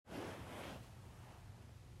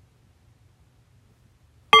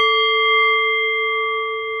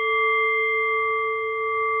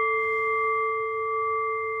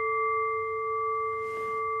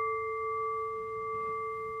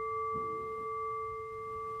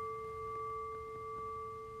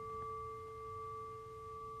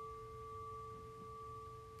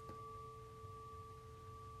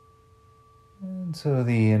And so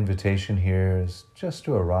the invitation here is just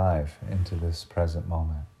to arrive into this present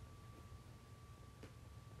moment.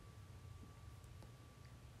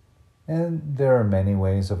 And there are many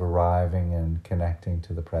ways of arriving and connecting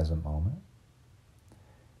to the present moment.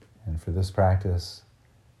 And for this practice,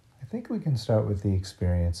 I think we can start with the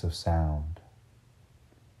experience of sound.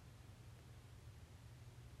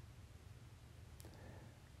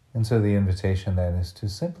 And so the invitation then is to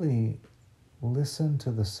simply listen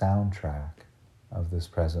to the soundtrack of this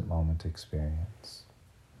present moment experience.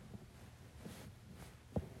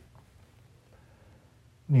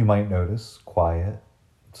 You might notice quiet,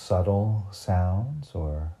 subtle sounds,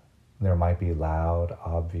 or there might be loud,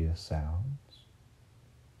 obvious sounds.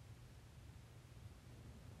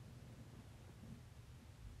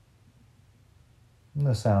 And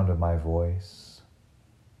the sound of my voice.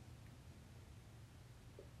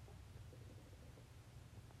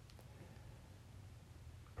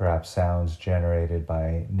 Perhaps sounds generated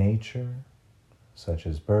by nature, such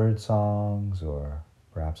as bird songs or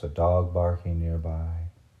perhaps a dog barking nearby.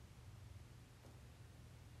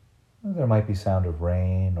 There might be sound of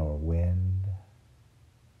rain or wind,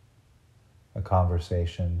 a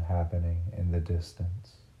conversation happening in the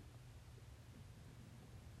distance.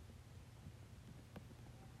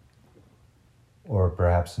 Or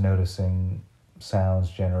perhaps noticing sounds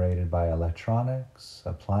generated by electronics,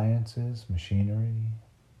 appliances, machinery.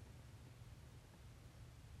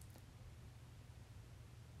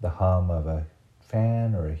 The hum of a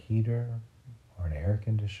fan or a heater or an air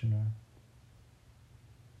conditioner.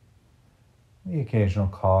 The occasional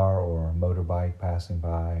car or motorbike passing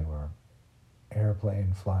by or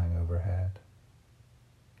airplane flying overhead.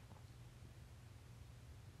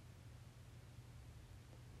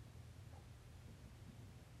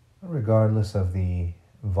 Regardless of the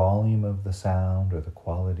volume of the sound or the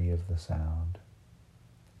quality of the sound,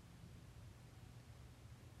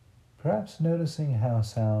 perhaps noticing how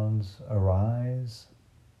sounds arise,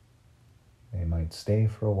 they might stay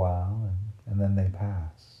for a while and then they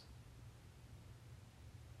pass.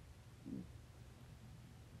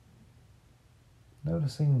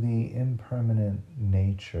 Noticing the impermanent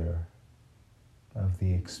nature of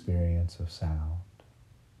the experience of sound.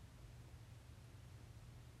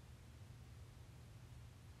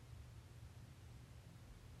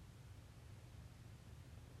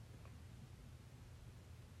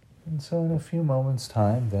 And so in a few moments'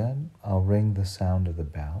 time then, I'll ring the sound of the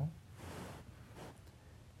bell.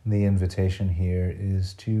 The invitation here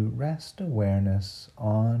is to rest awareness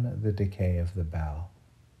on the decay of the bell.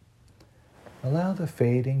 Allow the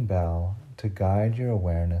fading bell to guide your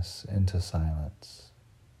awareness into silence.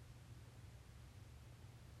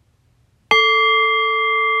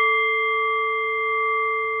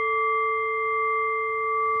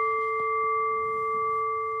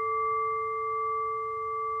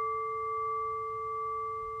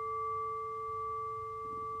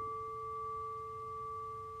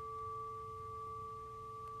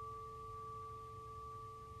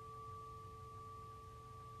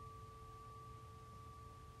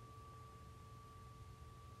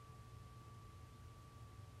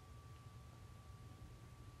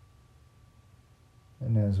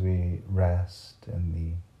 And as we rest in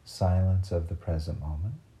the silence of the present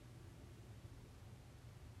moment,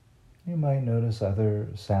 you might notice other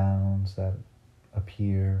sounds that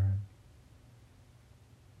appear,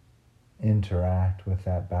 interact with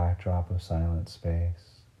that backdrop of silent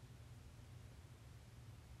space.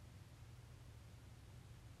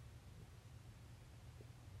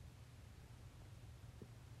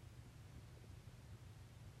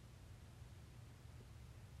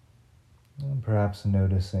 And perhaps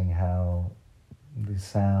noticing how the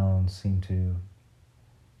sounds seem to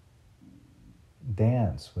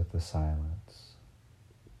dance with the silence.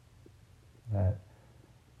 That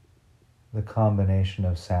the combination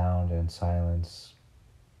of sound and silence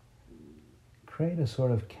create a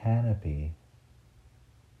sort of canopy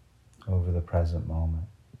over the present moment,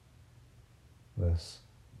 this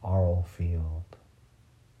aural field.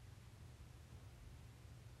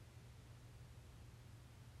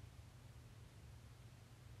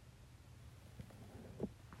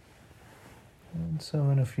 And so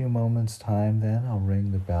in a few moments' time then, I'll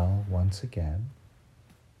ring the bell once again.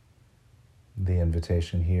 The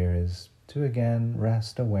invitation here is to again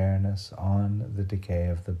rest awareness on the decay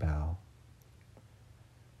of the bell.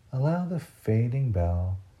 Allow the fading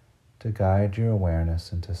bell to guide your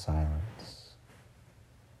awareness into silence.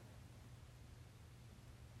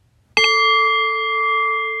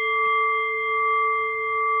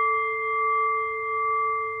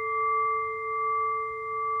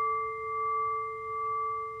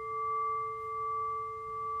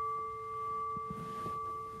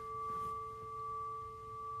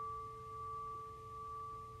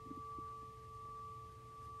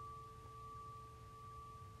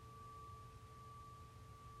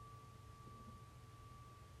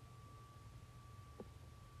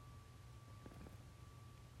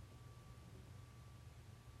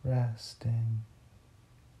 resting,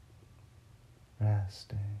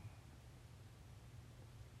 resting.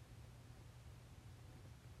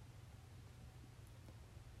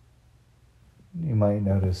 You might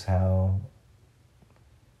notice how,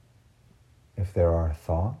 if there are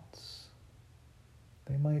thoughts,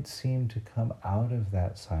 they might seem to come out of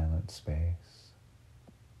that silent space.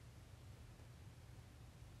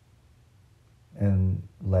 And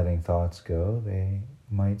letting thoughts go, they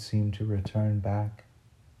might seem to return back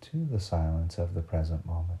to the silence of the present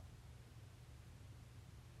moment.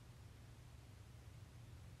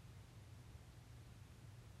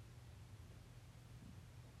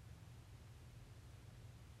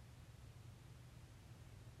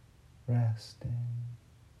 Resting,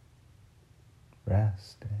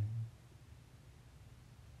 resting.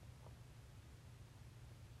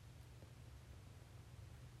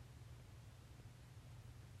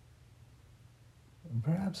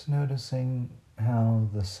 Perhaps noticing how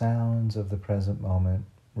the sounds of the present moment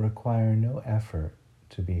require no effort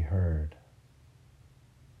to be heard.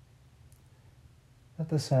 That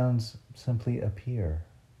the sounds simply appear,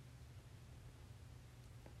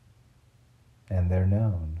 and they're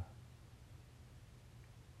known.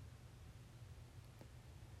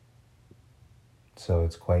 So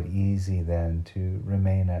it's quite easy then to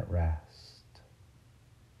remain at rest.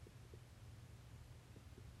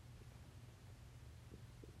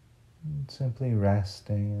 Simply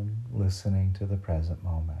resting and listening to the present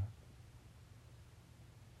moment.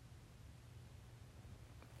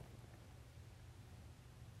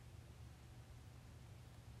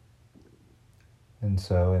 And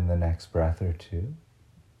so in the next breath or two,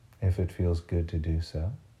 if it feels good to do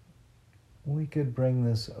so, we could bring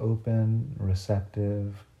this open,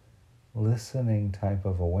 receptive, listening type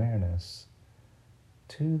of awareness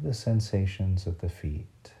to the sensations of the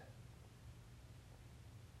feet.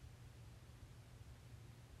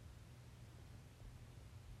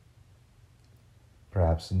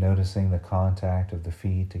 Perhaps noticing the contact of the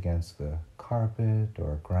feet against the carpet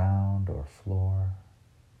or ground or floor.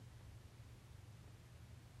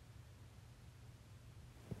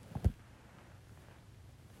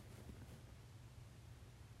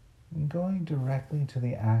 And going directly to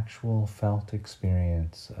the actual felt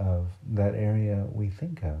experience of that area we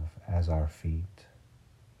think of as our feet,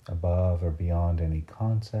 above or beyond any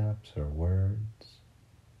concepts or words.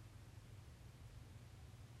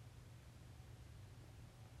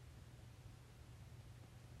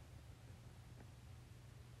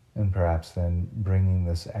 And perhaps then bringing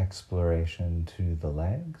this exploration to the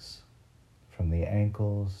legs, from the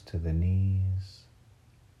ankles to the knees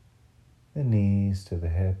to the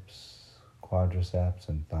hips, quadriceps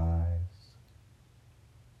and thighs.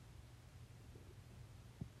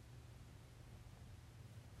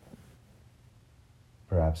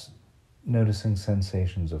 Perhaps noticing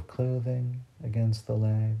sensations of clothing against the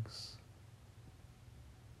legs.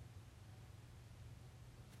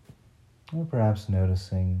 Or perhaps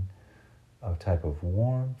noticing a type of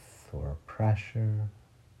warmth or pressure,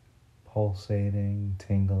 pulsating,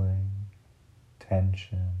 tingling,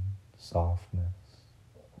 tension, softness.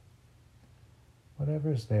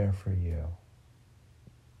 Whatever's there for you.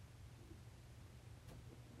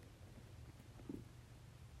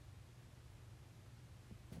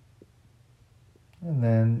 And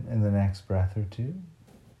then in the next breath or two,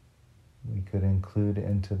 we could include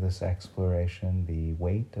into this exploration the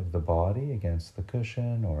weight of the body against the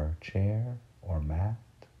cushion or chair or mat.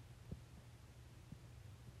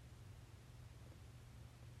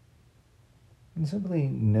 And simply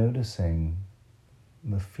noticing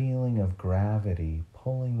the feeling of gravity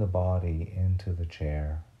pulling the body into the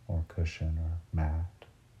chair or cushion or mat.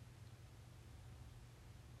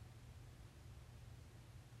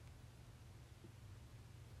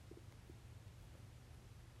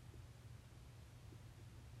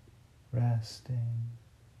 Resting,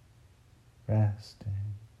 resting.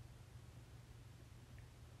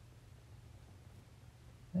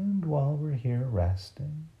 And while we're here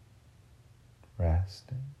resting,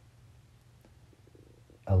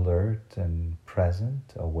 alert and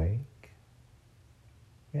present, awake,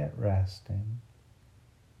 yet resting.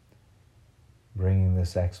 Bringing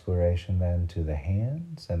this exploration then to the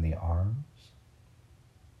hands and the arms.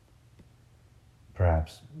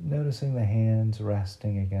 Perhaps noticing the hands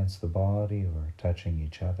resting against the body or touching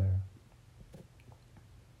each other.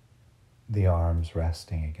 The arms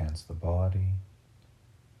resting against the body.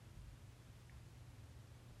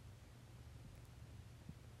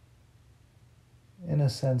 In a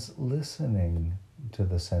sense, listening to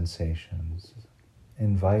the sensations,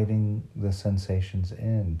 inviting the sensations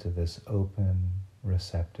into this open,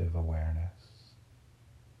 receptive awareness.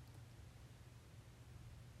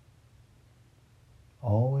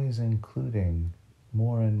 always including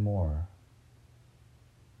more and more.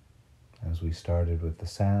 As we started with the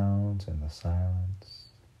sounds and the silence,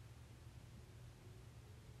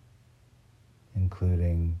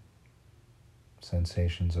 including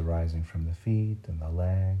sensations arising from the feet and the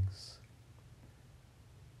legs,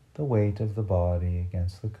 the weight of the body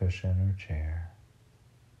against the cushion or chair,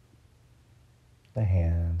 the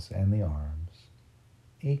hands and the arms,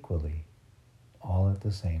 equally, all at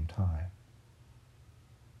the same time.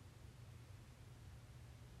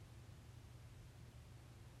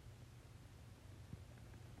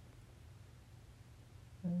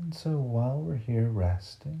 And so while we're here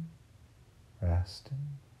resting,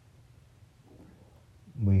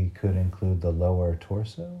 we could include the lower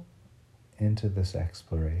torso into this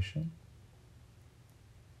exploration.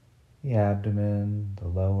 The abdomen, the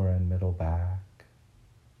lower and middle back.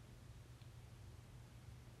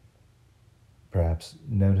 Perhaps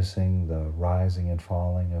noticing the rising and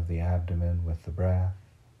falling of the abdomen with the breath.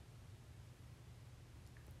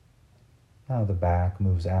 How the back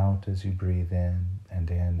moves out as you breathe in and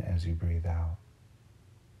in as you breathe out.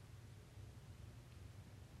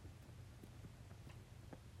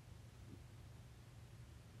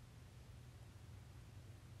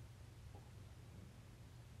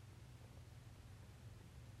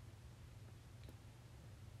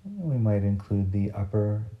 We might include the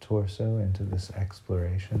upper torso into this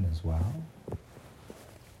exploration as well.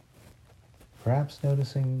 Perhaps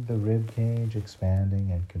noticing the rib cage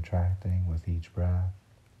expanding and contracting with each breath.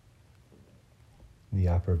 The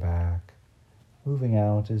upper back moving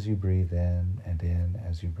out as you breathe in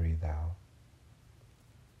as you breathe out.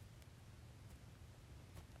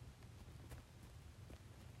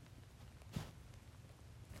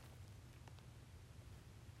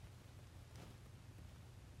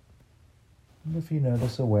 And if you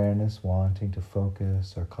notice awareness wanting to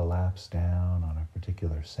focus or collapse down on a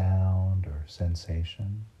particular sound or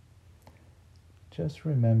sensation, just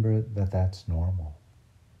remember that that's normal.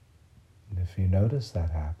 And if you notice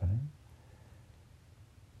that happening,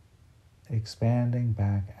 expanding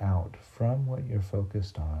back out from what you're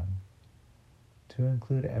focused on to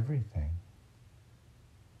include everything,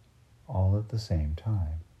 all at the same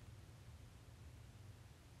time.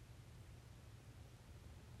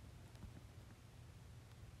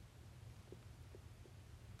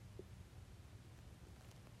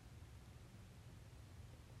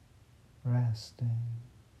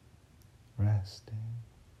 Resting.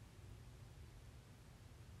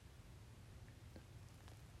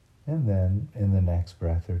 And then in the next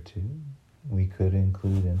breath or two, we could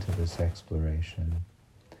include into this exploration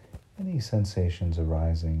any sensations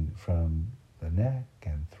arising from the neck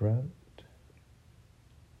and throat.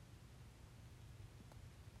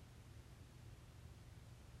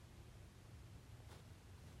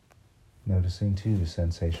 Noticing too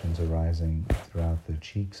sensations arising throughout the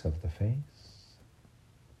cheeks of the face.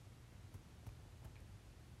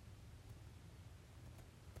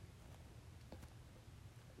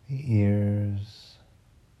 The ears,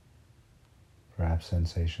 perhaps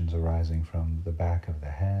sensations arising from the back of the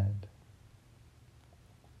head.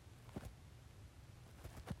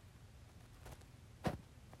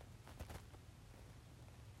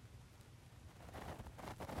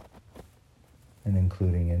 And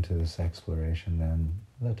including into this exploration then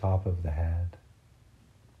the top of the head.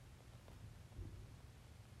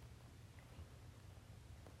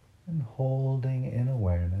 And holding in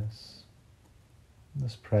awareness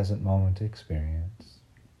this present moment experience,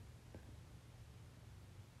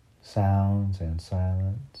 sounds and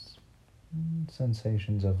silence, and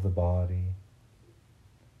sensations of the body,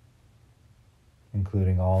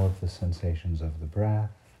 including all of the sensations of the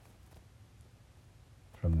breath,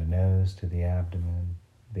 from the nose to the abdomen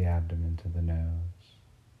to the nose.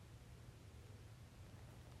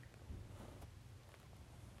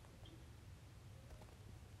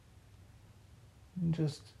 And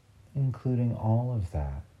just including all of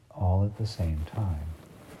that, all at the same time,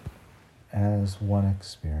 as one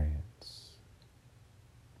experience.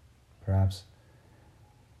 Perhaps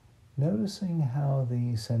noticing how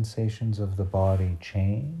the sensations of the body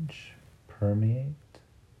change, permeate,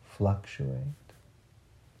 fluctuate,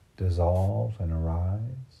 dissolve and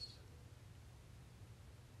arise.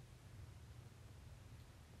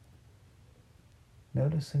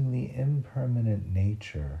 Noticing the impermanent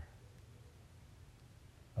nature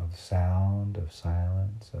of sound, of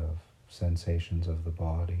silence, of sensations of the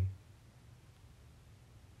body.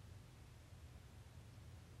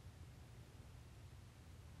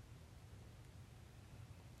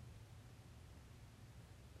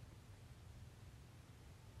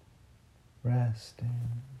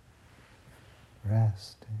 Resting.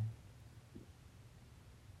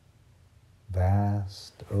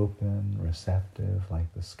 vast, open, receptive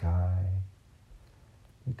like the sky.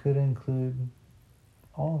 We could include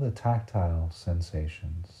all the tactile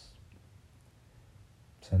sensations,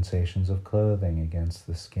 sensations of clothing against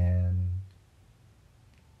the skin,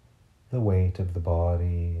 the weight of the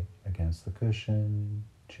body against the cushion,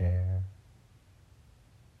 chair,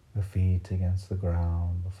 the feet against the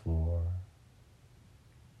ground, the floor,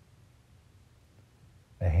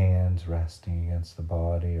 the hands resting against the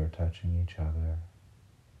body or touching each other,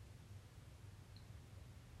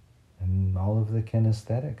 and all of the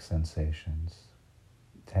kinesthetic sensations,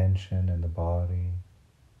 tension in the body,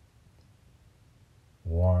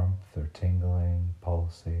 warmth or tingling,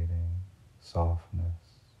 pulsating, softness.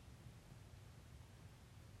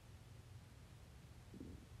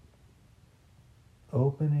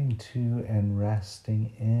 Opening to and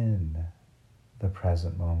resting in the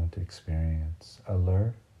present moment experience,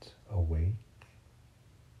 alert, awake,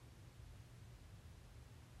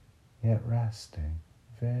 yet resting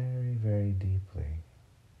very, very deeply,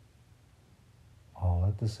 all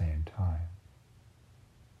at the same time.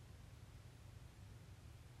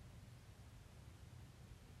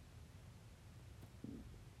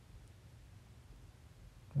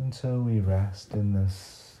 And so we rest in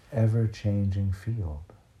this ever-changing field.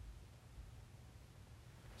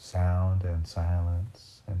 Sound and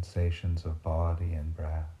silence, sensations of body and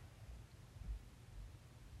breath.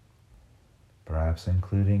 Perhaps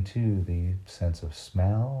including too the sense of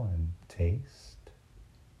smell and taste.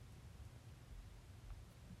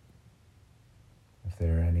 If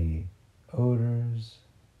there are any odors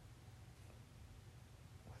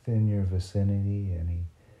within your vicinity, any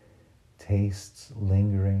tastes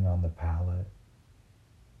lingering on the palate,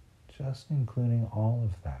 just including all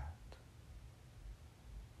of that.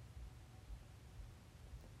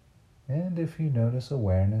 And if you notice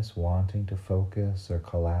awareness wanting to focus or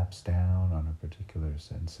collapse down on a particular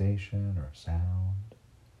sensation or sound,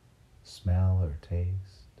 smell or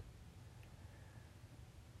taste,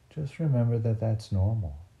 just remember that that's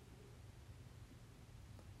normal.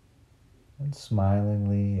 And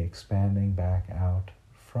smilingly expanding back out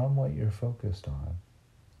from what you're focused on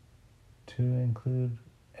to include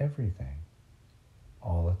everything,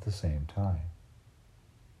 all at the same time.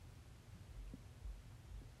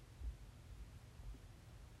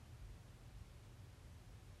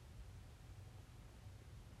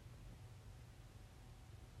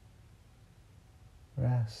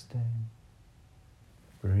 Resting,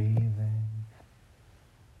 breathing.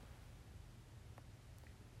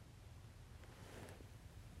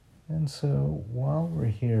 And so while we're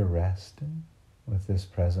here resting with this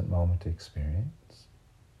present moment experience,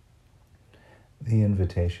 the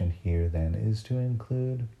invitation here then is to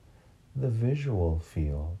include the visual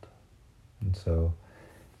field. And so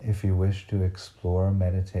if you wish to explore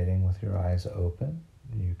meditating with your eyes open,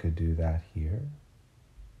 you could do that here.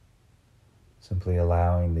 Simply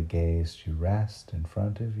allowing the gaze to rest in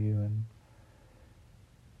front of you, and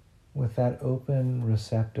with that open,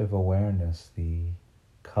 receptive awareness, the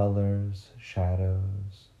colors,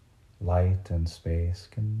 shadows, light, and space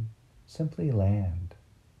can simply land,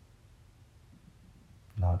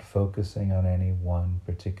 not focusing on any one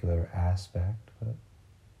particular aspect, but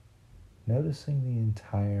noticing the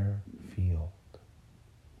entire field.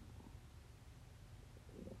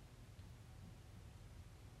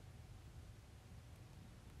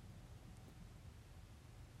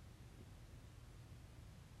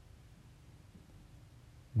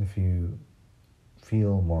 If you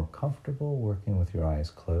feel more comfortable working with your eyes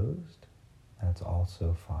closed, that's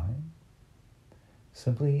also fine.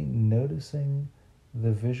 Simply noticing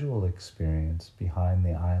the visual experience behind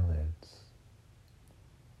the eyelids.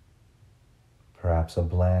 Perhaps a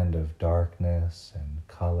blend of darkness and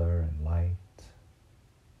color and light.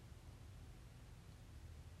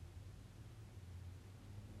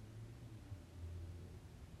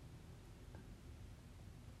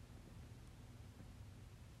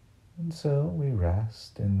 And so we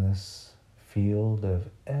rest in this field of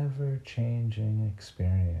ever-changing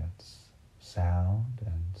experience, sound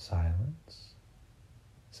and silence,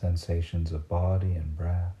 sensations of body and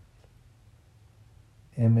breath,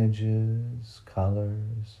 images,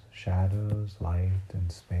 colors, shadows, light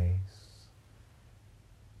and space,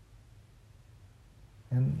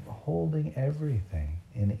 and holding everything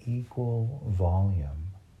in equal volume.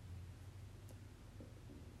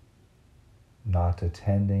 Not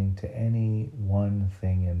attending to any one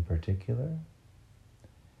thing in particular,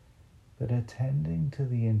 but attending to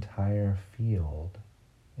the entire field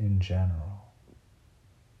in general.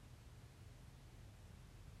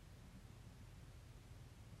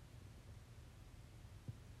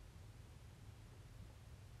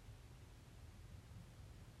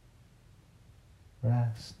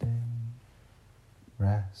 resting,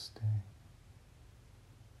 resting.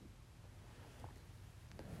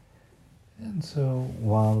 And so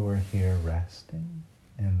while we're here resting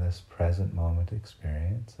in this present moment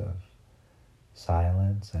experience of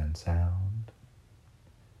silence and sound,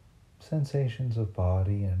 sensations of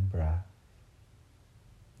body and breath,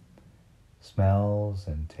 smells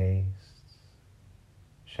and tastes,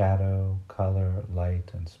 shadow, color, light,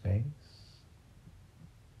 and space,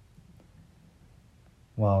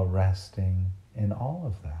 while resting in all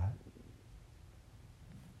of that,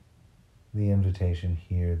 the invitation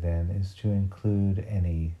here then is to include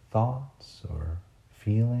any thoughts or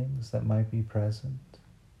feelings that might be present.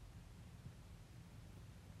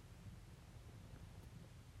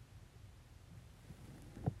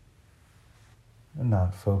 And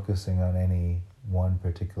not focusing on any one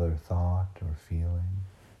particular thought or feeling,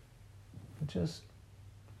 but just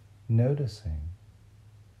noticing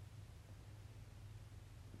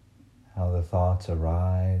how the thoughts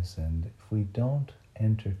arise, and if we don't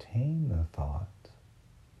entertain the thought,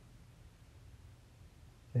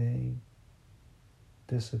 they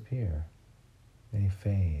disappear, they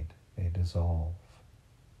fade, they dissolve.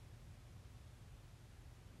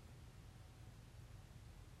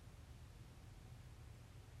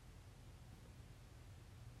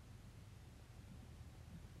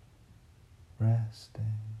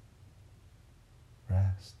 Resting,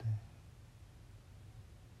 resting.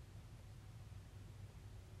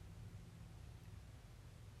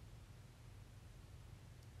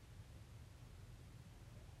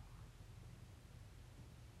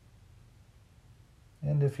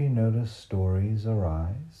 And if you notice stories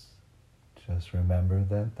arise, just remember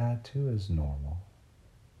that that too is normal.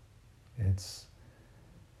 It's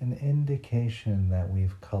an indication that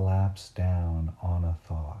we've collapsed down on a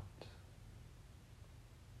thought.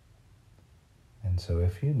 And so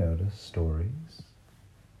if you notice stories,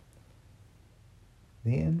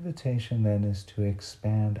 the invitation then is to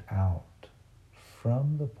expand out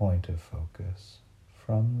from the point of focus,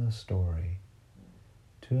 from the story,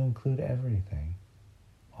 to include everything,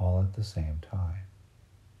 all at the same time.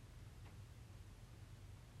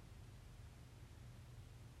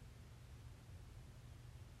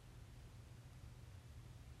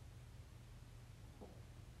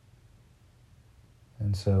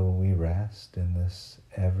 And so we rest in this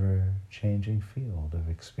ever-changing field of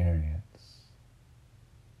experience.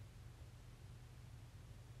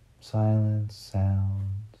 Silence,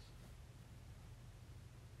 sound,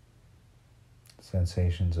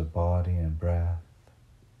 sensations of body and breath,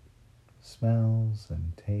 smells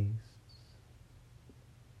and tastes,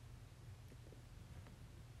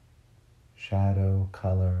 shadow,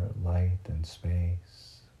 color, light, and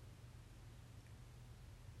space,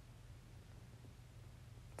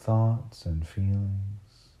 thoughts and feelings.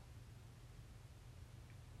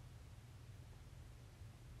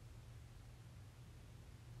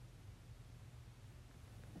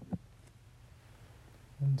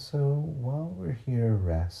 And so while we're here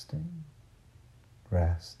resting,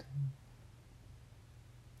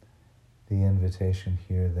 the invitation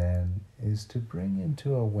here then is to bring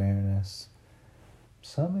into awareness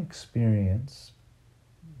some experience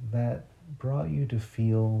that brought you to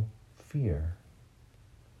feel fear.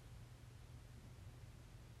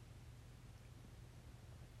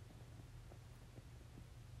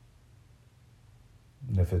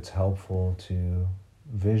 And if it's helpful to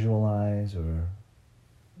visualize or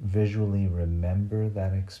visually remember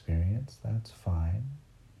that experience, that's fine.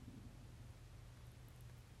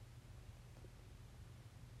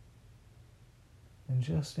 And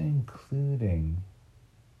just including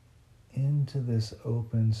into this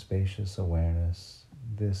open, spacious awareness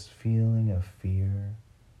this feeling of fear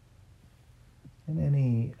and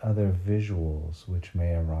any other visuals which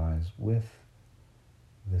may arise with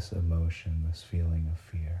this emotion, this feeling of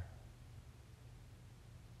fear.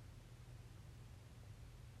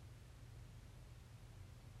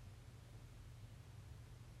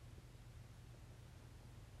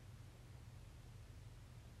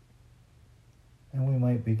 And we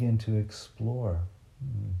might begin to explore,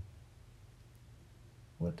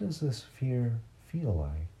 what does this fear feel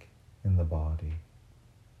like in the body?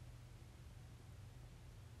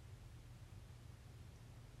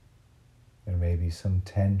 There may be some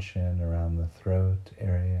tension around the throat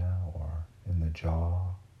area or in the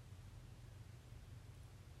jaw.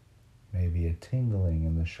 Maybe a tingling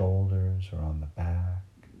in the shoulders or on the back.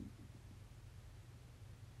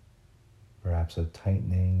 Perhaps a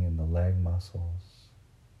tightening in the leg muscles.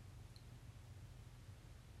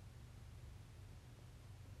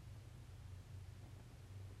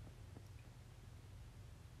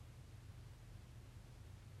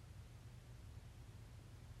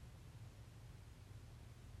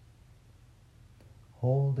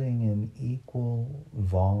 holding in equal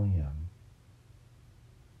volume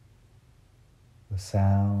the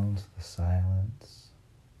sounds, the silence,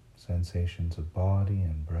 sensations of body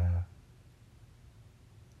and breath.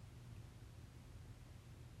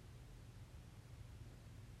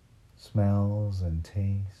 Smells and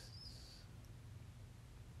tastes,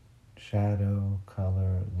 shadow,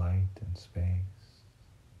 color, light, and space,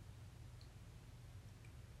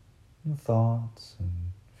 and thoughts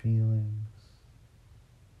and feelings.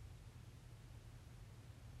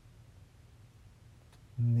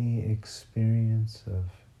 And the experience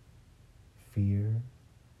of fear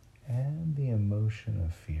and the emotion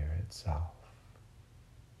of fear itself.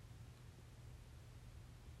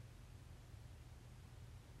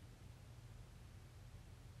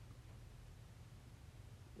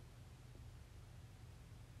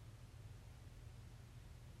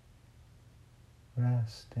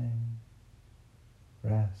 Resting,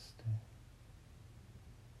 resting.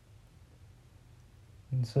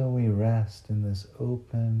 And so we rest in this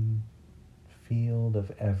open field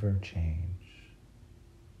of ever change.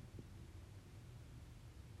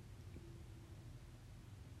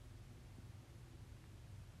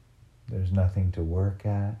 There's nothing to work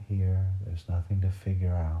at here. There's nothing to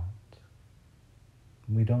figure out.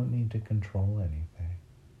 We don't need to control anything.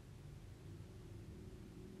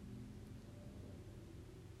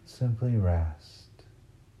 Simply rest.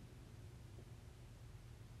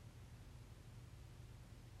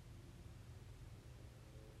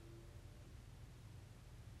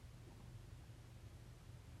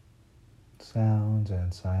 Sounds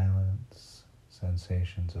and silence,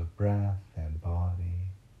 sensations of breath and body,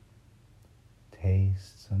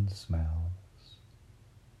 tastes and smells,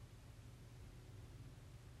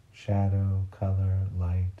 shadow, color,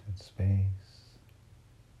 light, and space,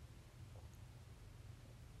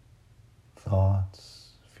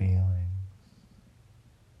 thoughts, feelings.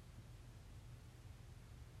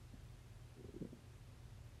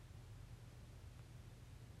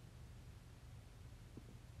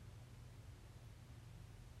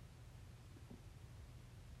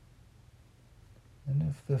 And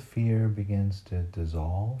if the fear begins to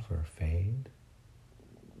dissolve or fade,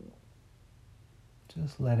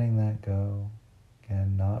 just letting that go.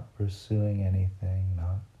 Again, not pursuing anything,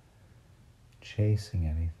 not chasing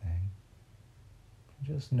anything.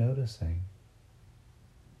 Just noticing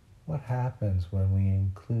what happens when we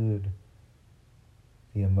include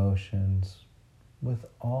the emotions with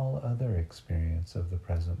all other experience of the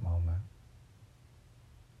present moment.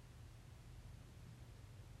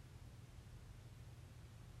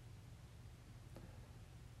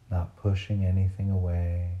 Not pushing anything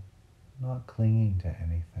away, not clinging to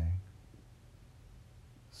anything,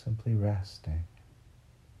 simply resting.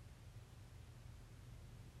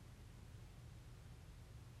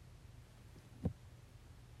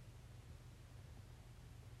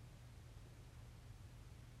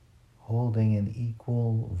 Holding in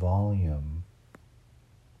equal volume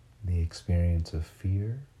the experience of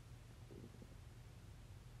fear,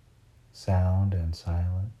 sound and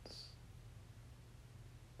silence,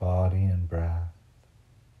 body and breath,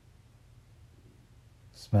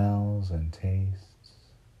 smells and tastes,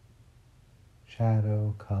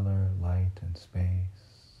 shadow, color, light, and space.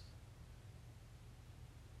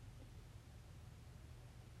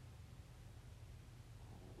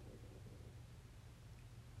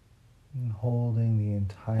 And holding the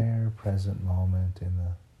entire present moment in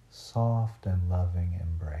the soft and loving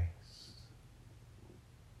embrace,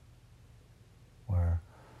 where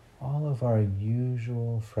all of our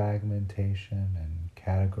usual fragmentation and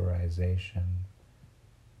categorization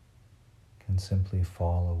can simply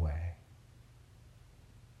fall away.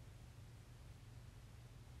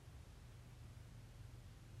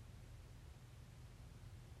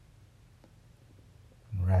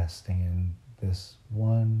 And resting in this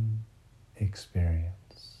one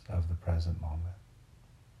experience of the present moment.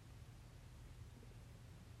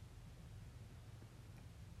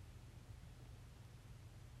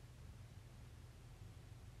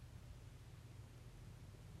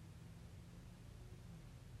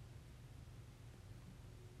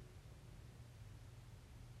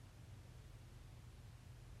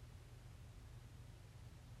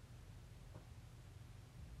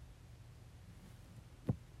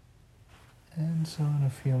 And so in a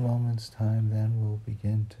few moments' time, then we'll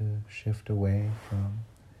begin to shift away from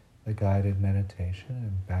the guided meditation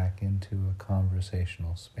and back into a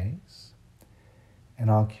conversational space.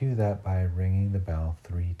 And I'll cue that by ringing the bell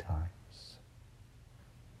 3 times.